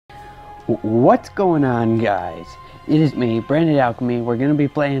What's going on, guys? It is me, BrandedAlchemy. We're going to be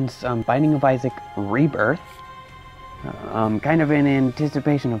playing some Binding of Isaac Rebirth. Kind of in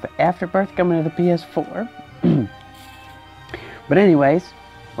anticipation of Afterbirth coming to the PS4. But anyways,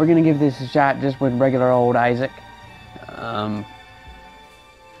 we're going to give this a shot just with regular old Isaac. I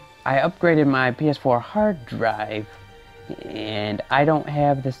upgraded my PS4 hard drive, and I don't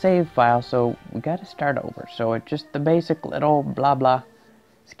have the save file, so we got to start over. So it's just the basic little blah blah.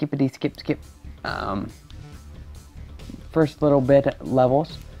 Skippity skip. First little bit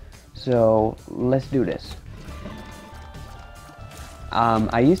levels. So let's do this.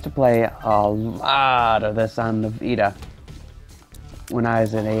 I used to play a lot of this on the Vita when I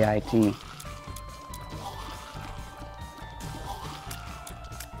was at AIT.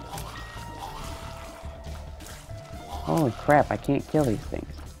 Holy crap, I can't kill these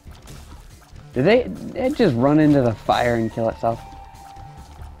things. Did it just run into the fire and kill itself?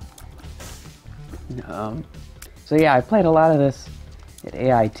 So yeah, I played a lot of this at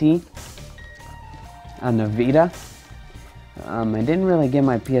AIT on the Vita. I didn't really get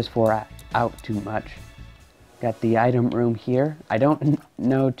my PS4 out too much. Got the item room here. I don't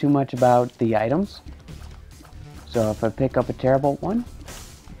know too much about the items, so if I pick up a terrible one,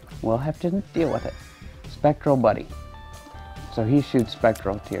 we'll have to deal with it. Spectral Buddy. So he shoots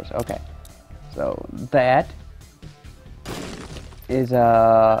spectral tears. Okay. So that is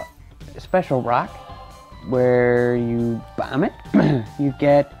a special rock where you bomb it, you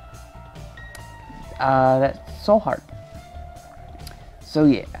get that soul heart. So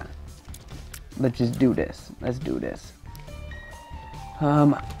yeah, let's just do this. Let's do this.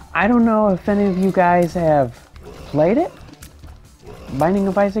 I don't know if any of you guys have played it, Binding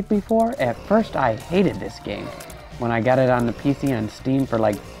of Isaac, before. At first I hated this game when I got it on the PC on Steam for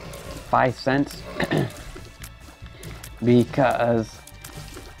like 5 cents because,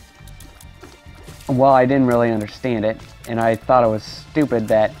 well, I didn't really understand it, and I thought it was stupid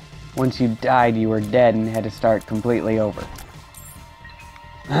that once you died, you were dead and had to start completely over.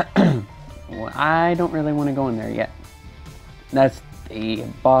 Well, I don't really want to go in there yet. That's the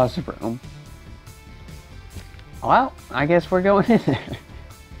boss room. Well, I guess we're going in there.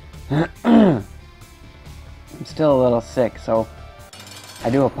 I'm still a little sick, so I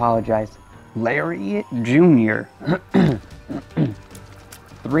do apologize. Larry Jr.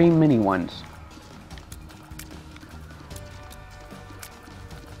 3 mini ones.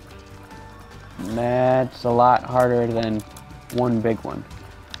 That's a lot harder than 1 big one.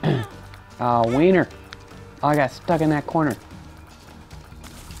 Oh, wiener. Oh, I got stuck in that corner.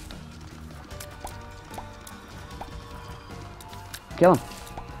 Kill him.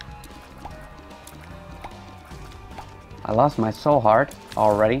 I lost my soul heart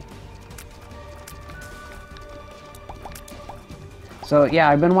already. So yeah,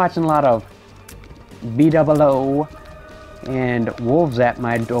 I've been watching a lot of BRandedAlchemy and Wolves at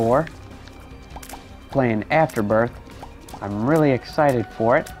My Door playing Afterbirth. I'm really excited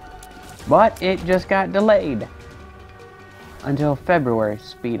for it, but it just got delayed until February.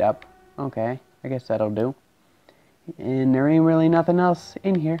 Speed up. Okay, I guess that'll do. And there ain't really nothing else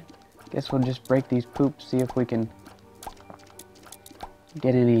in here. Guess we'll just break these poops, see if we can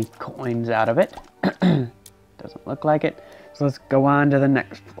get any coins out of it. Doesn't look like it. So let's go on to the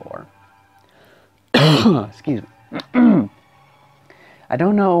next floor. Excuse me. I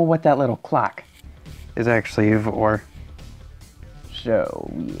don't know what that little clock is actually for.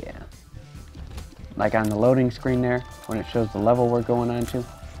 So yeah, like on the loading screen there, when it shows the level we're going on to.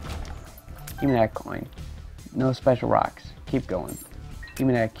 Give me that coin. No special rocks. Keep going. Give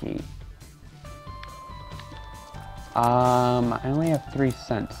me that key. I only have 3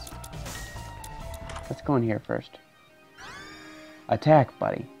 cents. Let's go in here first. Attack,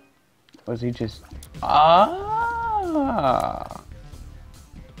 buddy. Was he just... Ah!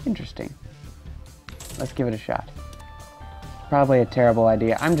 Interesting. Let's give it a shot. Probably a terrible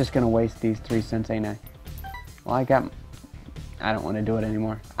idea. I'm just gonna waste these 3 cents, ain't I? Well, I don't want to do it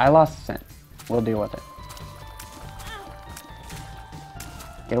anymore. I lost a cent. We'll deal with it.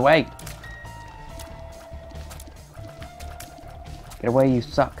 Get away! Get away, you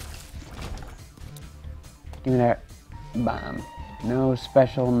suck. Give me that bomb. No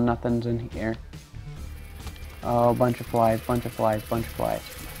special nothings in here. Oh, bunch of flies, bunch of flies, bunch of flies.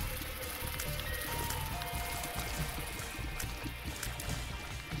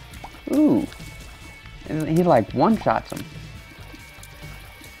 Ooh. He like one-shots him.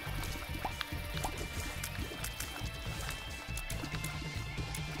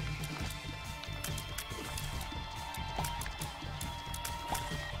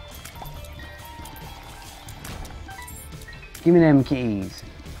 Give me them keys.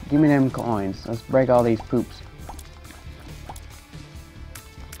 Give me them coins. Let's break all these poops.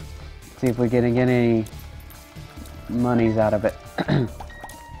 See if we can get any monies out of it.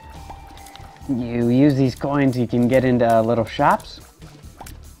 You use these coins, you can get into little shops.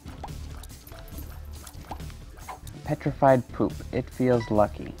 Petrified poop. It feels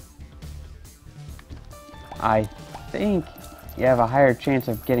lucky. I think you have a higher chance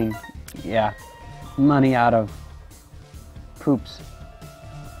of getting, money out of poops.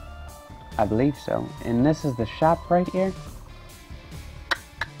 I believe so. And this is the shop right here.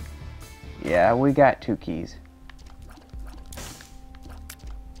 Yeah, we got 2 keys.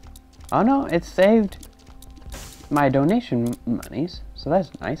 Oh no, it saved my donation monies, so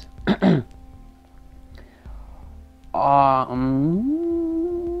that's nice.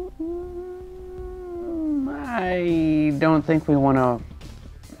 I don't think we want to...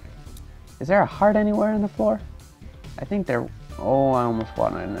 Is there a heart anywhere on the floor? I think there... Oh, I almost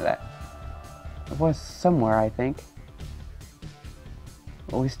wanted into that. It was somewhere, I think.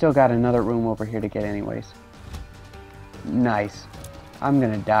 Well, we still got another room over here to get anyways. Nice. I'm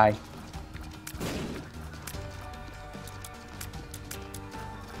gonna die.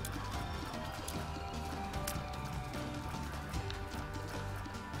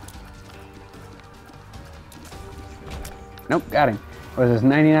 Nope, got him. Was this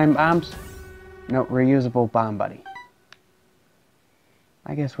 99 bombs? Nope, reusable bomb buddy.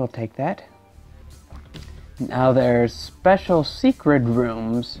 I guess we'll take that. Now there's special secret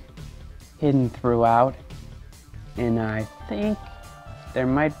rooms hidden throughout, and I think there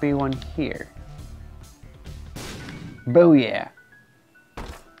might be one here. Booyah!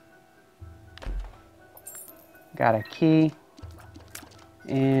 Got a key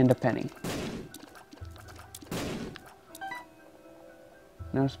and a penny.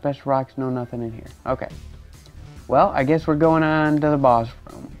 No special rocks, no nothing in here. Okay. Well, I guess we're going on to the boss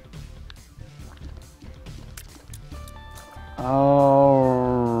room. Alright.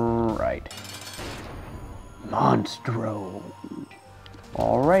 Monstro.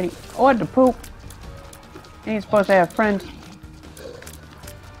 Alrighty. Oh, what the poop? Ain't supposed to have friends.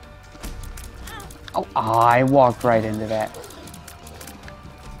 Oh, I walked right into that.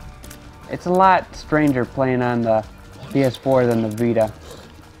 It's a lot stranger playing on the PS4 than the Vita.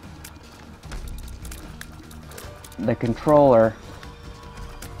 The controller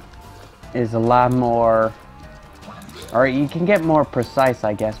is a lot more, or you can get more precise,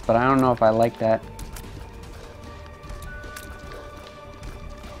 I guess, but I don't know if I like that.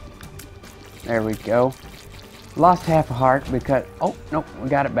 There we go. Lost half a heart because, oh, nope, we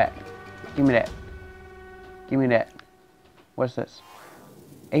got it back. Give me that. Give me that. What's this?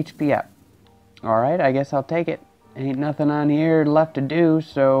 HP up. Alright, I guess I'll take it. Ain't nothing on here left to do,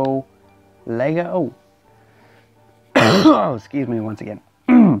 so Lego. Oh, excuse me once again.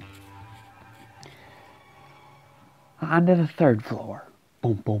 On to the 3rd floor.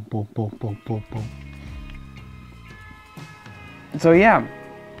 Boom, boom, boom, boom, boom, boom, boom. So yeah,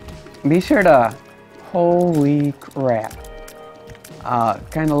 be sure to, holy crap,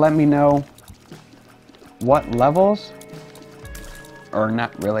 kind of let me know what levels, or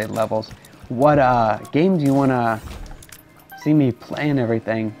not really levels, what games you want to see me play and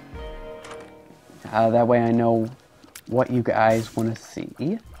everything. That way I know what you guys want to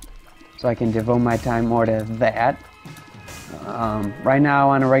see, so I can devote my time more to that. Right now,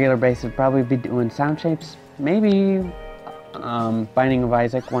 on a regular basis, probably be doing sound shapes, maybe Binding of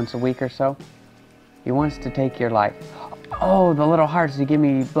Isaac once a week or so. He wants to take your life. Oh, the little hearts, you give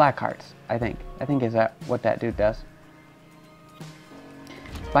me black hearts, I think is that what that dude does.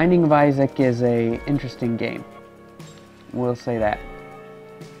 Binding of Isaac is a interesting game. We'll say that.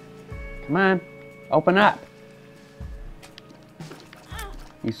 Come on, open up.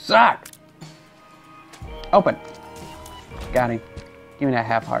 You suck! Open! Got him. Give me that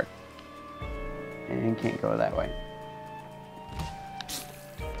half heart. And can't go that way.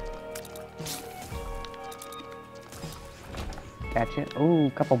 Gotcha. Ooh,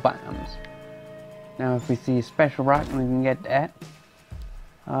 couple bombs. Now if we see a special rock, we can get that.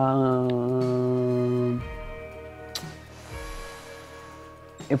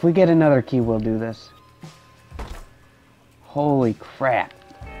 If we get another key, we'll do this. Holy crap.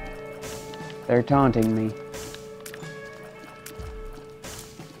 They're taunting me.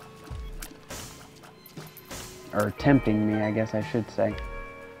 Or tempting me, I guess I should say.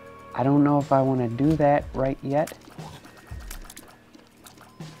 I don't know if I want to do that right yet.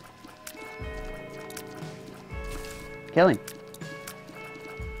 Kill him.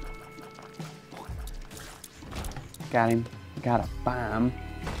 Got him. Got a bomb.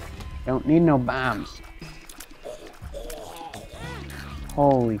 Don't need no bombs.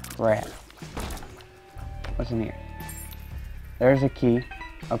 Holy crap. What's in here? There's a key.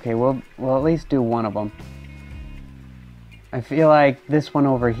 Okay, we'll at least do one of them. I feel like this one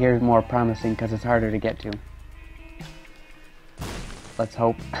over here is more promising because it's harder to get to. Let's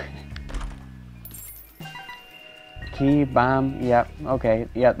hope. Key, bomb, yep, okay,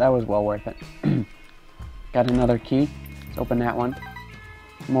 yep, that was well worth it. Got another key. Let's open that one.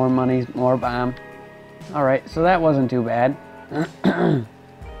 More monies, more bomb. Alright, so that wasn't too bad.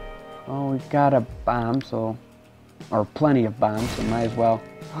 Well, we've got a bomb, so... Or plenty of bombs, so might as well...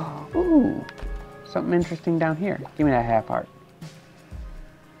 Ooh! Something interesting down here. Give me that half heart.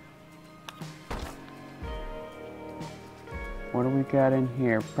 What do we got in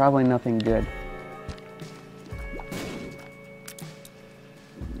here? Probably nothing good.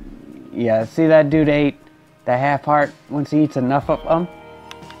 Yeah, see that dude ate the half heart once he eats enough of them?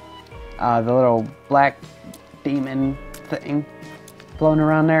 The little black demon thing floating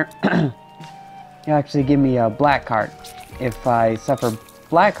around there. He'll actually give me a black heart. If I suffer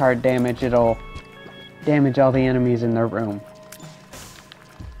black heart damage, it'll damage all the enemies in the room.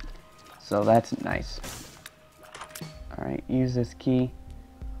 So that's nice. Alright, use this key.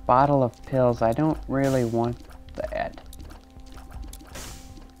 Bottle of pills. I don't really want that.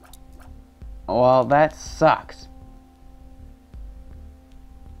 Well, that sucks.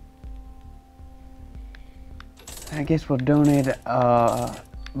 I guess we'll donate a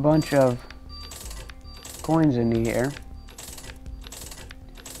bunch of coins into here.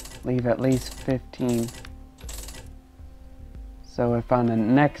 Leave at least 15. So if on the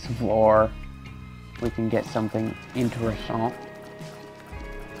next floor we can get something interesting.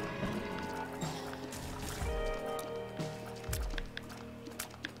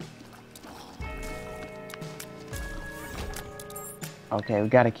 Okay, we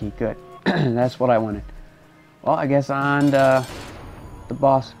got a key. Good. That's what I wanted. Well, I guess on to the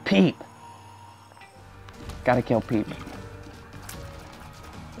boss, Peep. Gotta kill Peep.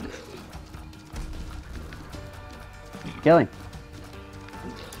 Kill him.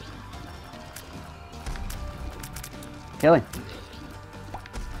 Kill him.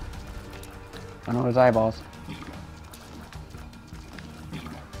 I know his eyeballs.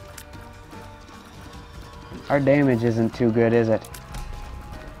 Our damage isn't too good, is it?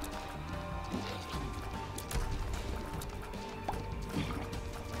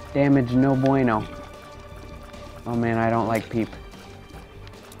 Damage no bueno. Oh man, I don't like Peep.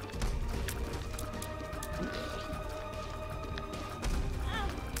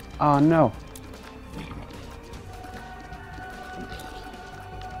 Oh no.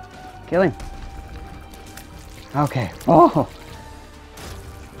 Kill him. Okay. Oh!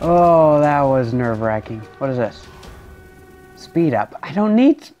 Oh, that was nerve-wracking. What is this? Speed up. I don't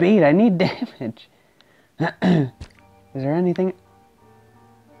need speed, I need damage. Is there anything?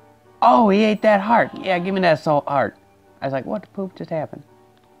 Oh, he ate that heart. Yeah, give me that salt heart. I was like, what the poop just happened?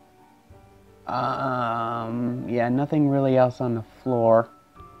 Yeah, nothing really else on the floor.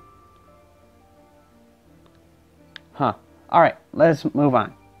 Huh. Alright, let's move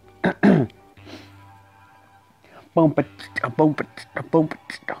on.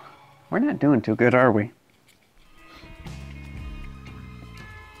 We're not doing too good, are we?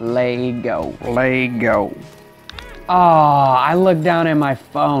 Lego. Oh, I looked down at my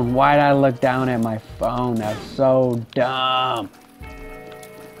phone. Why'd I look down at my phone? That's so dumb.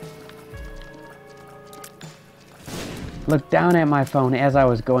 Looked down at my phone as I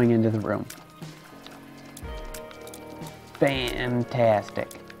was going into the room. Fantastic.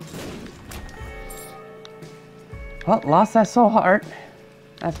 Well, lost that soul heart.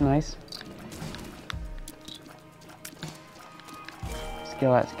 That's nice.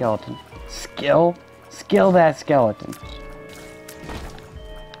 Skill that skeleton. Skill that skeleton.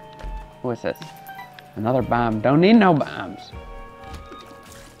 What is this? Another bomb. Don't need no bombs.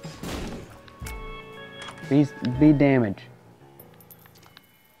 Be damage.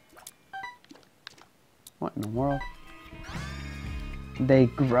 What in the world? They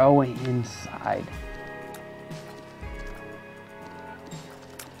grow inside.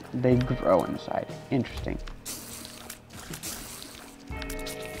 They grow inside. Interesting.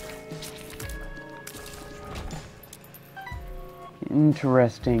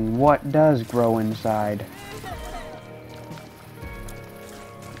 Interesting. What does grow inside?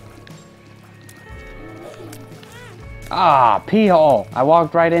 Ah, pee hole. I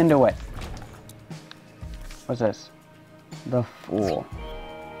walked right into it. What's this? The Fool.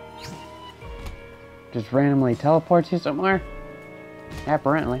 Just randomly teleports you somewhere?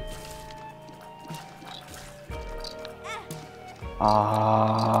 Apparently.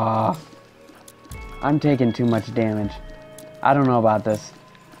 Ah. I'm taking too much damage. I don't know about this.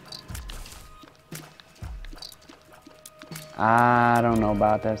 I don't know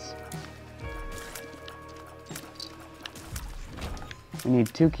about this. We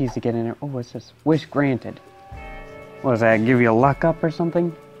need 2 keys to get in there. Oh, what's this? Wish granted. What does that, give you a luck up or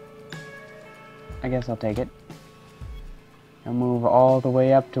something? I guess I'll take it. I'll move all the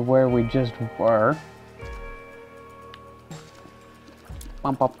way up to where we just were.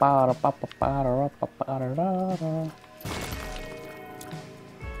 Give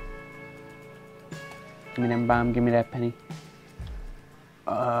me that bomb, give me that penny.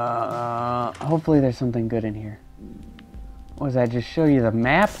 Hopefully there's something good in here. What does that just show you the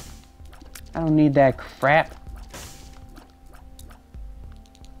map? I don't need that crap.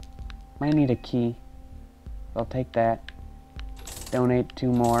 Might need a key. I'll take that. Donate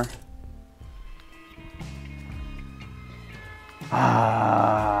 2 more.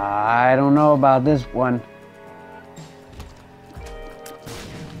 I don't know about this one.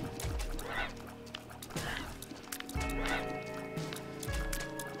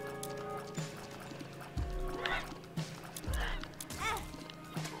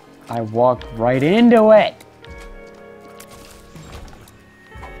 I walked right into it.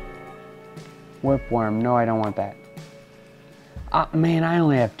 Whipworm. No, I don't want that. Man, I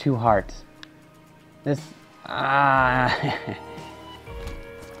only have 2 hearts. This...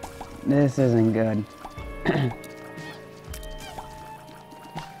 this isn't good.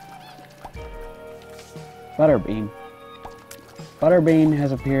 Butterbean. Butterbean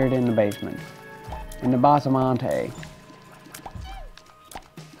has appeared in the basement. In the Basamante.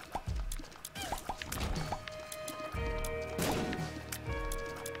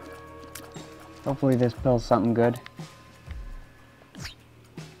 Hopefully this pill's something good.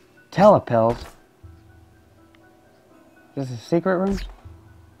 Telepills? Is this a secret room?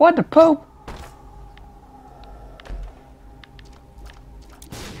 What the poop?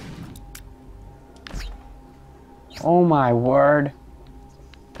 Oh my word.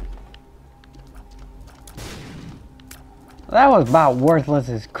 That was about worthless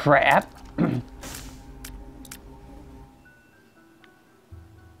as crap.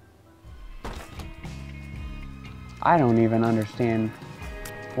 I don't even understand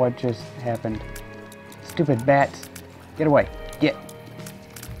what just happened. Stupid bats. Get away. Get.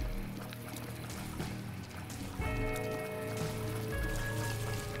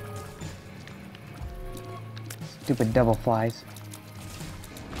 Stupid devil flies.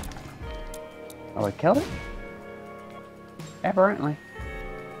 Oh, it killed it? Apparently.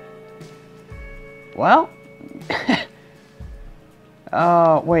 Well.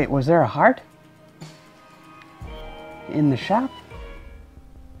 Wait, was there a heart? In the shop?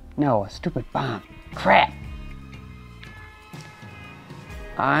 No, a stupid bomb. Crap!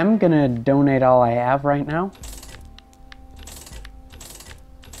 I'm gonna donate all I have right now.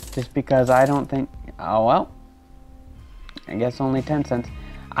 Just because I don't think... Oh, well. I guess only 10 cents.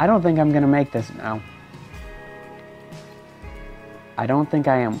 I don't think I'm gonna make this now. I don't think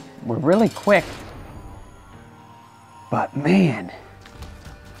I am. We're really quick. But man...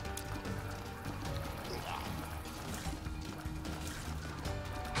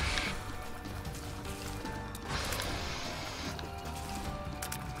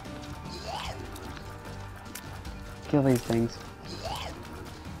 Kill these things.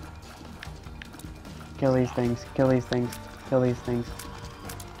 Kill these things. Kill these things. Kill these things.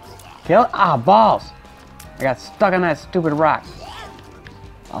 Kill... Ah, balls! I got stuck on that stupid rock.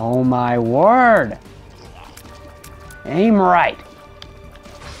 Oh my word! Aim right.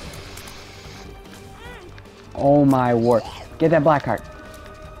 Oh my word. Get that black heart.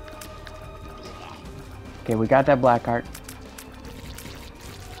 Okay, we got that black heart.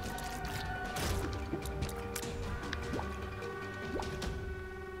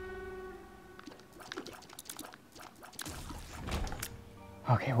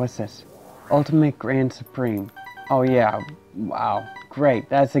 Okay, what's this? Ultimate Grand Supreme. Oh yeah, wow, great.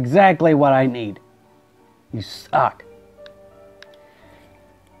 That's exactly what I need. You suck.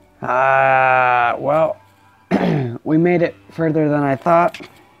 Well, we made it further than I thought.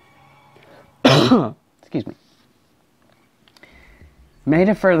 Excuse me. Made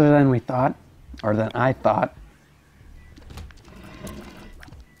it further than we thought, or than I thought.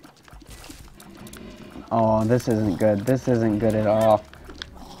 Oh, this isn't good. This isn't good at all.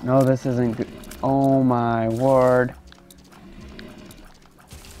 No, this isn't good. Oh my word.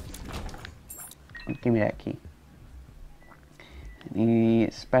 Give me that key. Any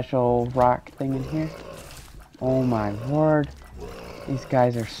special rock thing in here? Oh my word. These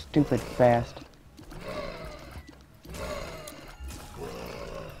guys are stupid fast.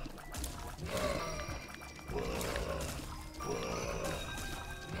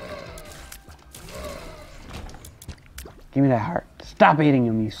 Give me that heart. Stop eating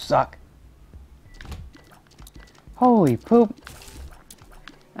them, you suck. Holy poop.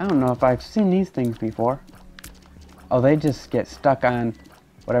 I don't know if I've seen these things before. Oh, they just get stuck on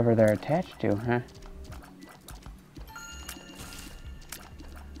whatever they're attached to, huh?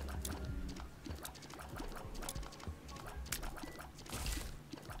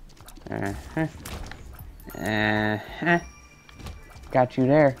 Uh-huh. Uh-huh. Got you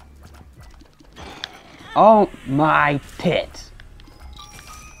there. Oh my tits.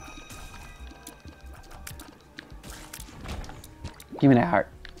 Give me that heart.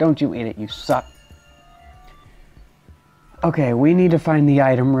 Don't you eat it, you suck. Okay, we need to find the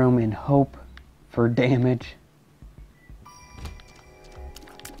item room and hope for damage.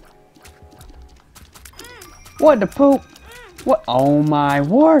 What the poop? What? Oh my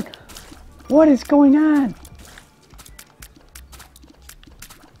word. What is going on?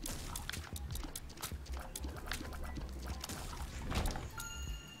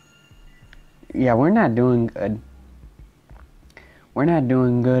 Yeah, we're not doing good. We're not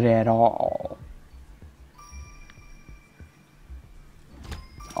doing good at all.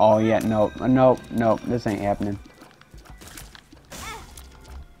 Oh yeah, nope, this ain't happening.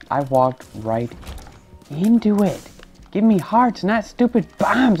 I walked right into it. Give me hearts, not stupid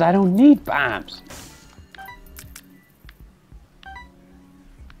bombs. I don't need bombs.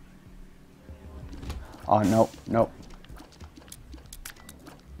 Oh, nope.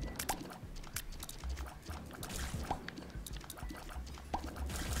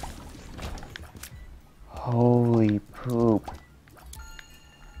 Holy poop.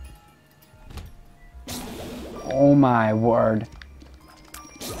 Oh my word.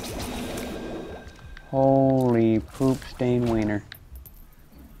 Holy poop stain wiener.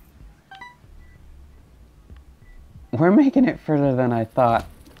 We're making it further than I thought.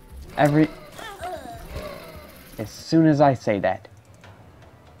 As soon as I say that.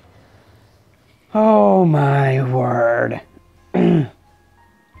 Oh my word.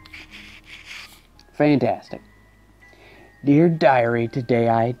 Fantastic. Dear diary, today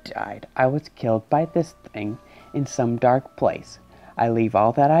I died. I was killed by this thing in some dark place. I leave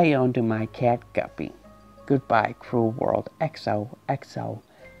all that I own to my cat Guppy. Goodbye, cruel world. XOXO,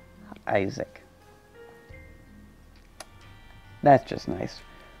 Isaac. That's just nice.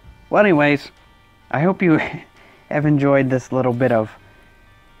 Well, anyways, I hope you have enjoyed this little bit of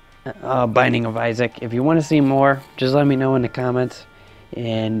Binding of Isaac. If you want to see more, just let me know in the comments,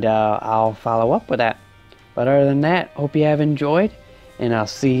 and I'll follow up with that. But other than that, hope you have enjoyed, and I'll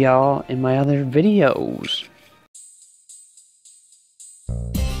see y'all in my other videos.